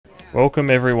Welcome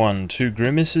everyone to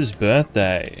Grimace's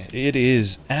birthday. It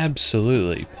is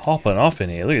absolutely popping off in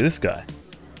here. Look at this guy.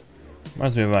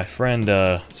 Reminds me of my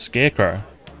friend Scarecrow.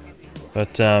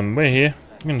 But we're here.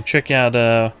 I'm going to check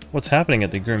out what's happening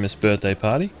at the Grimace birthday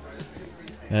party.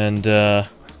 And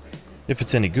if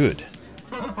it's any good.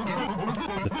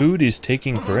 The food is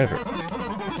taking forever.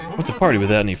 What's a party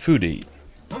without any food to eat?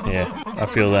 Yeah, I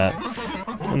feel that.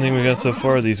 One thing we got so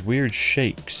far are these weird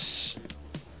shakes.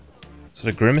 Is it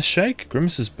a Grimace shake?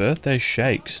 Grimace's birthday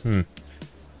shakes.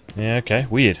 Yeah, okay,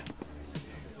 weird.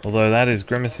 Although that is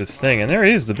Grimace's thing. And there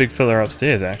he is, the big fella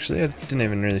upstairs, actually. I didn't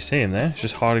even really see him there. He's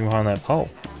just hiding behind that pole.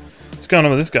 What's going on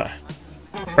with this guy?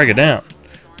 Break it down.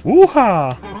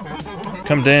 Woo-ha!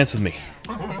 Come dance with me.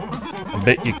 I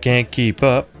bet you can't keep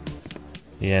up.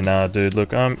 Yeah, nah, dude,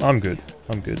 look, I'm good.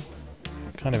 I'm good.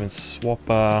 Can't even swap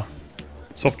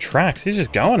tracks. He's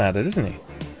just going at it, isn't he?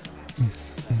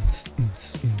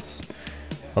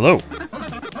 Hello.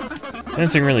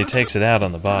 Dancing really takes it out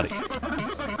on the body.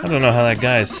 I don't know how that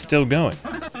guy is still going.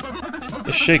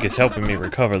 This shake is helping me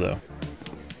recover, though.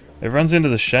 It runs into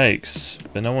the shakes,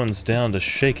 but no one's down to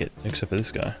shake it, except for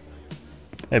this guy.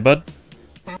 Hey, bud.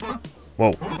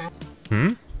 Whoa.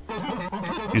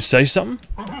 You say something?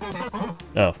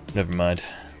 Oh, never mind.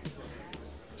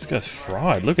 This guy's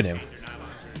fried. Look at him.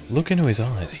 Look into his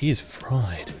eyes. He is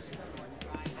fried.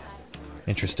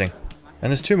 Interesting.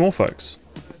 And there's two more folks.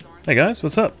 Hey guys,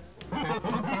 what's up?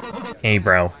 Hey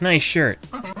bro, nice shirt.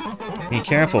 Be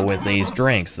careful with these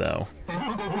drinks though.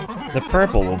 The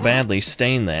purple will badly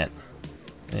stain that.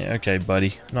 Yeah, okay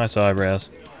buddy. Nice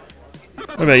eyebrows.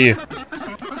 What about you?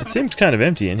 It seems kind of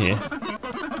empty in here.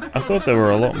 I thought there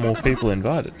were a lot more people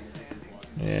invited.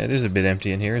 Yeah, it is a bit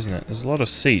empty in here, isn't it? There's a lot of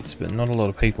seats, but not a lot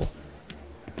of people.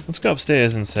 Let's go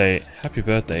upstairs and say happy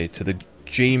birthday to the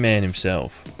G-Man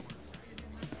himself.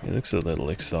 He looks a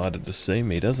little excited to see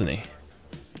me, doesn't he?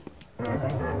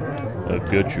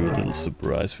 I've got you a little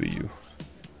surprise for you.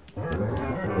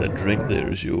 That drink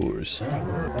there is yours.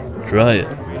 Try it.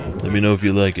 Let me know if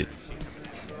you like it.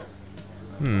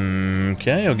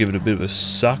 Okay, I'll give it a bit of a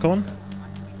suck on.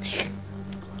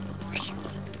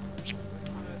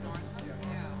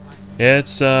 Yeah,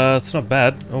 it's not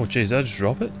bad. Oh jeez, did I just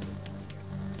drop it?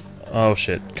 Oh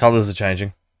shit, colours are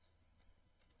changing.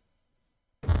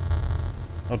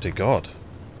 Oh dear God.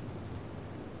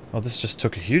 Oh, this just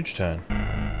took a huge turn.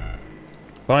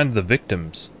 Find the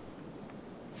victims.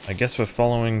 I guess we're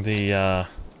following the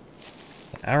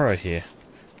arrow here.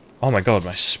 Oh my God,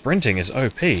 my sprinting is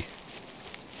OP.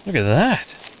 Look at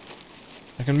that.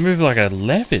 I can move like a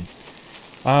leopard.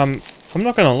 I'm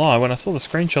not gonna lie, when I saw the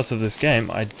screenshots of this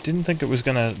game, I didn't think it was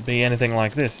gonna be anything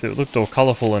like this. It looked all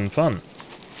colourful and fun.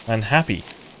 And happy.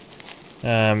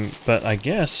 But I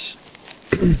guess...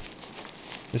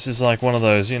 this is like one of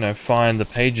those, you know, find the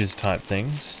pages type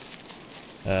things.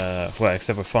 Well,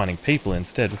 except we're finding people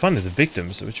instead. We're finding the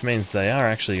victims, which means they are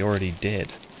actually already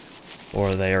dead.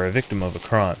 Or they are a victim of a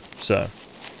crime. So,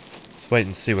 let's wait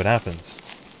and see what happens.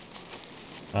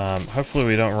 Hopefully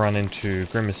we don't run into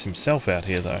Grimace himself out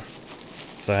here, though.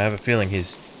 So I have a feeling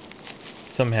he's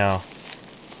somehow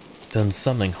done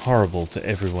something horrible to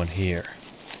everyone here.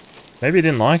 Maybe he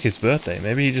didn't like his birthday.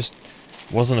 Maybe he just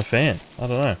wasn't a fan. I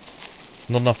don't know.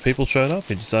 Not enough people showed up.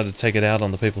 He decided to take it out on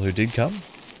the people who did come.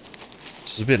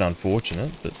 Which is a bit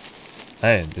unfortunate, but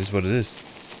hey, it is what it is.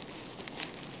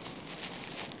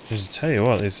 Just to tell you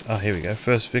what, there's... oh, here we go.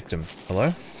 First victim.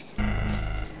 Hello?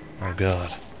 Oh,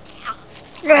 God.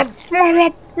 But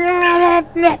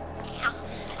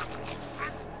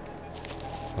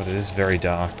it is very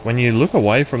dark. When you look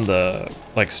away from the...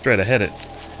 like, straight ahead, it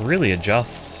really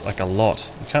adjusts, like, a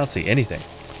lot. You can't see anything.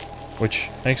 Which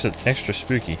makes it extra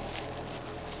spooky.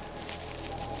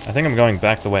 I think I'm going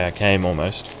back the way I came,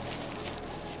 almost.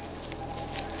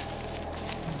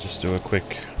 Just do a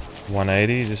quick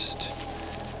 180, just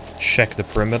check the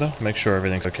perimeter, make sure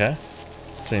everything's okay.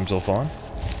 Seems all fine.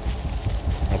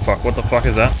 Oh fuck, what the fuck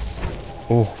is that?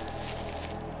 Oh.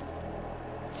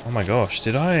 Oh my gosh,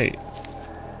 did I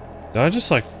just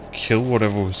like kill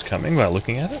whatever was coming by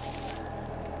looking at it?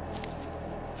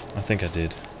 I think I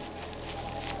did.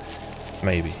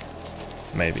 Maybe.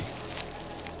 Maybe.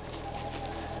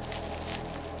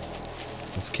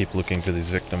 Let's keep looking for these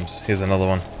victims. Here's another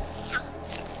one.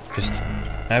 Just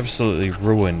absolutely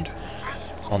ruined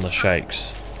on the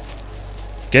shakes.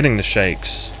 Getting the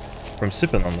shakes from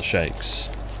sipping on the shakes.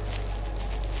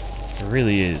 It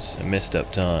really is a messed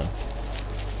up time.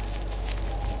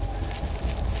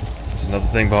 There's another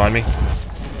thing behind me.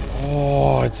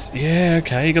 Oh, it's... yeah,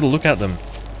 okay, you gotta look at them.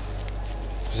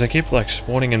 Because they keep, like,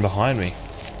 spawning in behind me.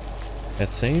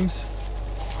 It seems.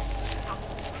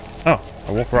 Oh,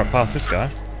 I walk right past this guy.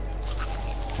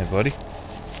 Hey, buddy.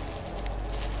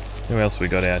 Who else we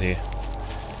got out here?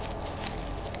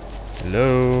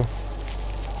 Hello?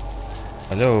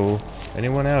 Hello?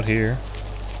 Anyone out here?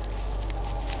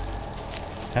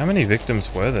 How many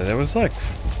victims were there? There was like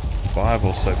 5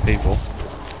 or so people.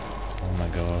 Oh my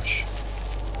gosh.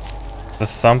 The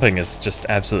thumping is just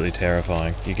absolutely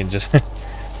terrifying. You can just...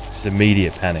 just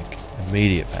immediate panic.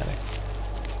 Immediate panic.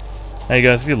 Hey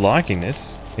guys, if you're liking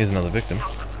this, here's another victim.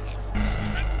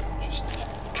 Just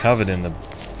covered in the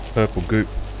purple goop.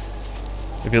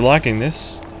 If you're liking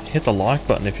this, hit the like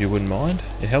button if you wouldn't mind.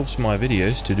 It helps my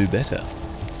videos to do better.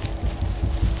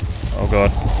 Oh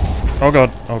god. Oh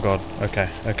god. Oh god. Okay.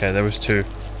 Okay, there was 2.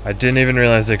 I didn't even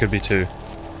realize there could be 2.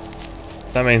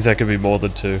 That means there could be more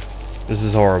than 2. This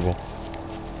is horrible.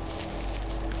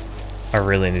 I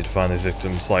really need to find these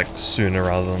victims, like, sooner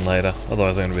rather than later.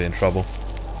 Otherwise I'm going to be in trouble.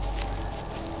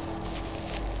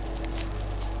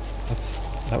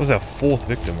 That was our 4th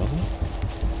victim, wasn't it?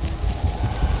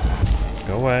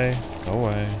 Go away. Go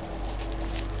away.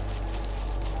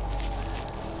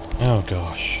 Oh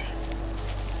gosh.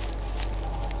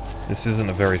 This isn't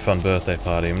a very fun birthday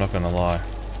party, I'm not gonna lie.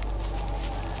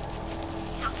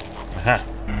 Aha!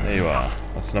 There you are.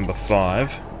 That's number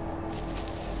 5.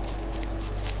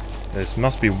 There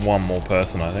must be one more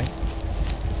person, I think.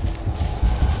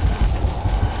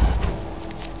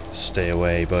 Stay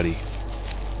away, buddy.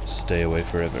 Stay away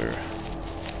forever.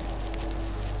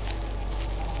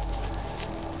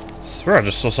 I swear I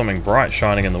just saw something bright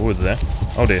shining in the woods there.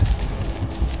 Oh dear.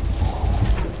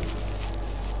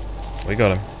 We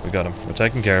got him. We got him. We're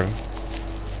taking care of him.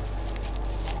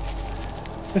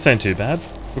 This ain't too bad.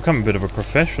 Become a bit of a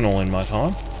professional in my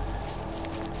time.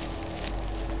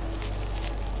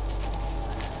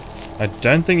 I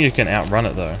don't think you can outrun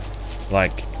it though.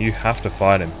 Like, you have to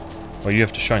fight him. Or you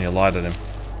have to shine your light at him.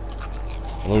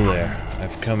 Hello there.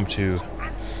 I've come to...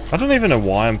 I don't even know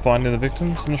why I'm finding the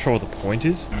victims. I'm not sure what the point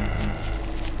is.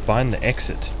 Find the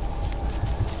exit.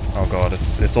 Oh god,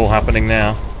 it's all happening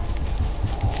now.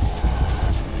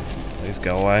 Please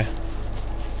go away.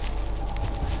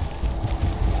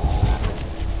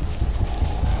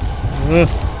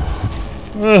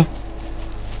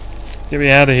 Get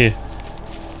me out of here.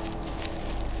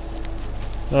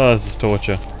 Oh, this is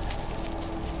torture.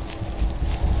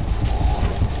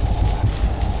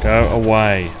 Go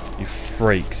away, you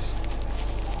freaks.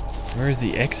 Where is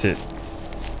the exit?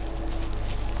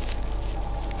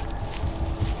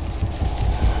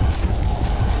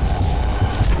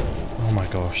 Oh my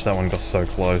gosh, that one got so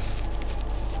close.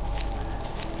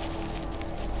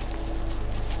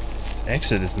 This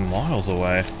exit is miles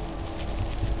away.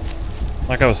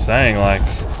 Like I was saying, like,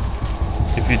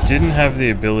 if you didn't have the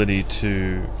ability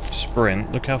to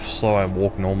sprint, look how slow I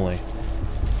walk normally.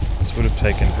 This would have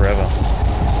taken forever.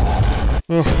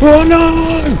 Oh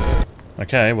no!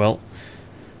 Okay, well,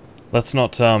 let's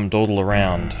not dawdle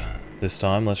around this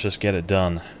time. Let's just get it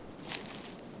done.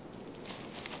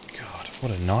 God,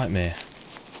 what a nightmare.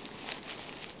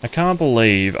 I can't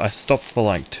believe I stopped for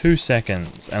like 2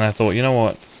 seconds and I thought, you know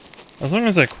what? As long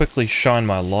as I quickly shine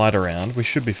my light around, we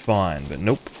should be fine. But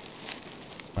nope.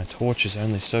 My torch is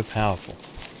only so powerful.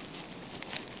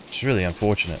 It's really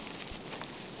unfortunate.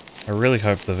 I really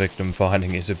hope the victim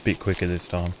finding is a bit quicker this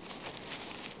time.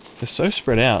 They're so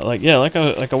spread out. Like, yeah, like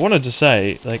I wanted to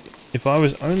say, like, if I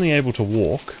was only able to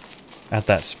walk at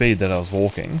that speed that I was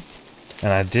walking,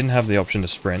 and I didn't have the option to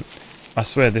sprint, I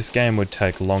swear this game would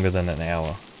take longer than an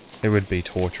hour. It would be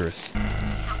torturous.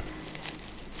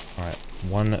 Alright,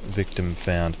 1 victim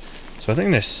found. So I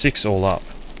think there's 6 all up.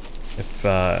 If,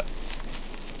 I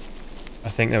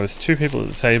think there was 2 people at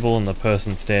the table and the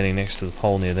person standing next to the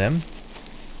pole near them.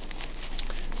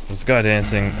 There was the guy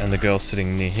dancing and the girl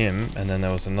sitting near him, and then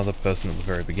there was another person at the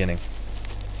very beginning.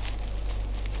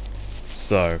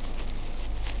 So,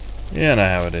 yeah, I know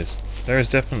how it is. There is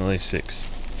definitely 6.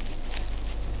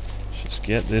 Let's just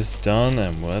get this done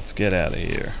and let's get out of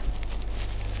here.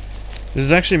 This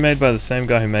is actually made by the same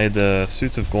guy who made the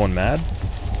Suits of Gone Mad.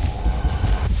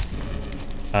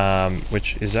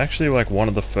 Which is actually like one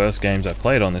of the first games I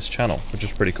played on this channel, which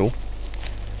is pretty cool.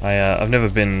 I've never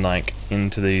been like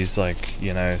into these like,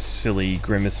 you know, silly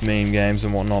Grimace meme games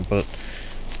and whatnot, but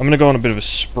I'm gonna go on a bit of a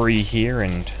spree here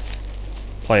and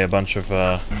play a bunch of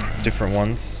different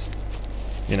ones.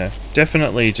 You know,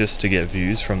 definitely just to get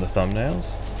views from the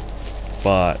thumbnails,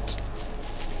 but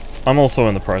I'm also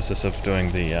in the process of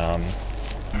doing the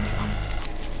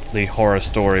horror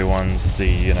story ones, the,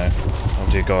 you know, oh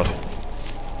dear god,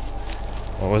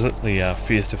 what was it? The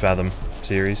Fears to Fathom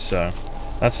series, so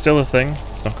that's still a thing.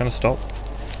 It's not going to stop.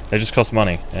 They just cost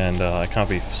money, and I can't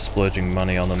be splurging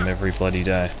money on them every bloody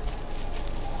day.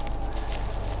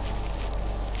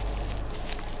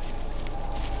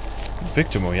 What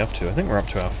victim are we up to? I think we're up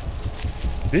to our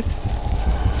 5th?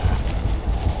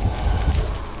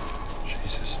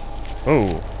 Jesus.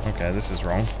 Oh, okay, this is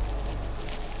wrong.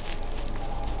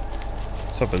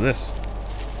 What's up with this?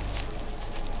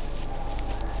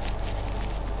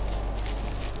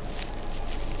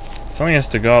 It's telling us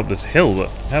to go up this hill, but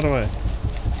how do I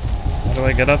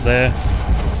get up there?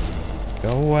 Go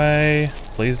away.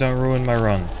 Please don't ruin my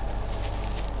run.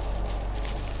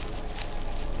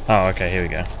 Oh, okay, here we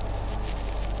go.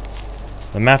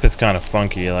 The map is kind of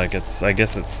funky, like I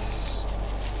guess it's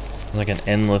like an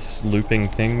endless looping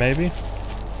thing, maybe?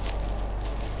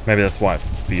 Maybe that's why it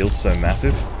feels so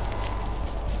massive.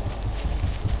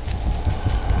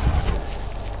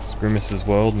 It's Grimace's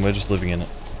world and we're just living in it.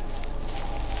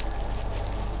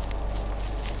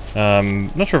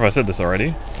 Not sure if I said this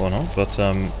already or not, but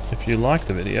if you like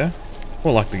the video,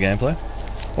 or like the gameplay,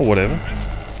 or whatever,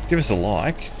 give us a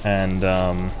like, and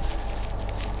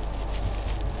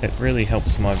it really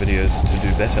helps my videos to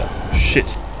do better.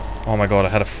 Shit! Oh my god, I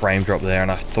had a frame drop there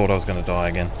and I thought I was gonna die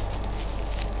again.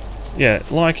 Yeah,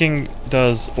 liking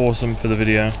does awesome for the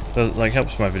video,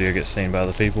 helps my video get seen by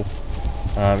other people.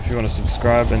 If you want to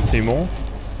subscribe and see more,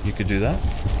 you could do that.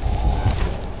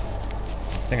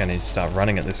 I think I need to start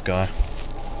running at this guy,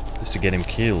 just to get him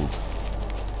killed.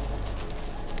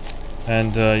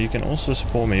 And you can also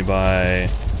support me by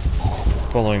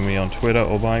following me on Twitter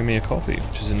or buying me a coffee,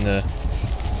 which is in the...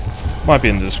 might be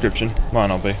in the description, might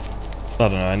not be. I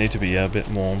don't know, I need to be a bit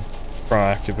more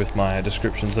proactive with my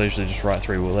descriptions. I usually just write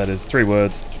 3 letters, 3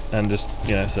 words, and just,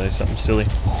 you know, say something silly.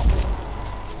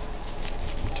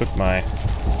 Took my...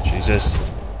 Jesus.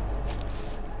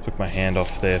 Took my hand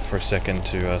off there for a second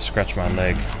to scratch my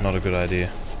leg. Not a good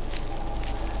idea.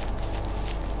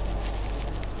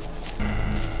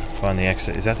 Find the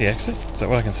exit. Is that the exit? Is that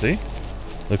what I can see?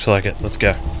 Looks like it. Let's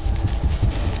go.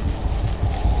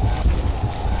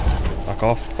 Fuck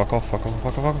off, fuck off, fuck off, fuck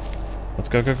off, fuck off. Let's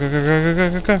go, go, go, go, go, go,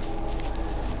 go, go, go.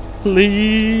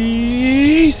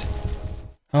 Please!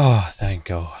 Oh, thank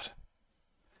God.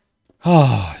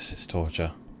 Oh, this is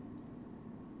torture.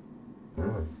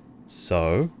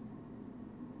 So,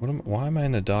 why am I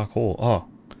in a dark hall? Oh,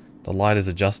 the light is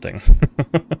adjusting.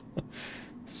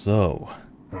 So,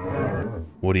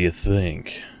 what do you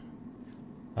think?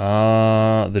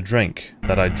 The drink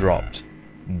that I dropped.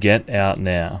 Get out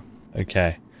now.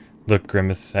 Okay. Look,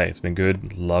 Grimace, hey, it's been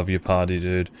good. Love your party,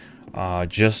 dude.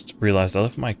 Just realized I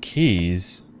left my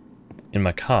keys in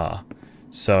my car.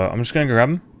 So, I'm just gonna grab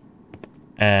them.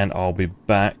 And I'll be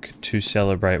back to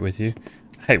celebrate with you.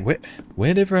 Hey,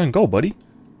 where'd everyone go, buddy?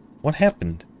 What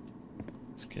happened?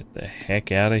 Let's get the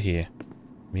heck out of here.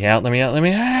 Let me out, let me out, let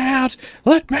me out!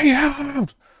 Let me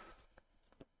out!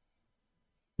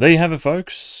 There you have it,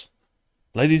 folks.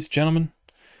 Ladies and gentlemen,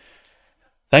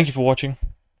 thank you for watching.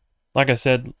 Like I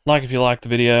said, like if you liked the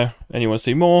video and you want to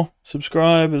see more,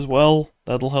 subscribe as well.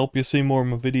 That'll help you see more of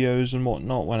my videos and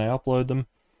whatnot when I upload them.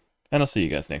 And I'll see you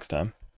guys next time.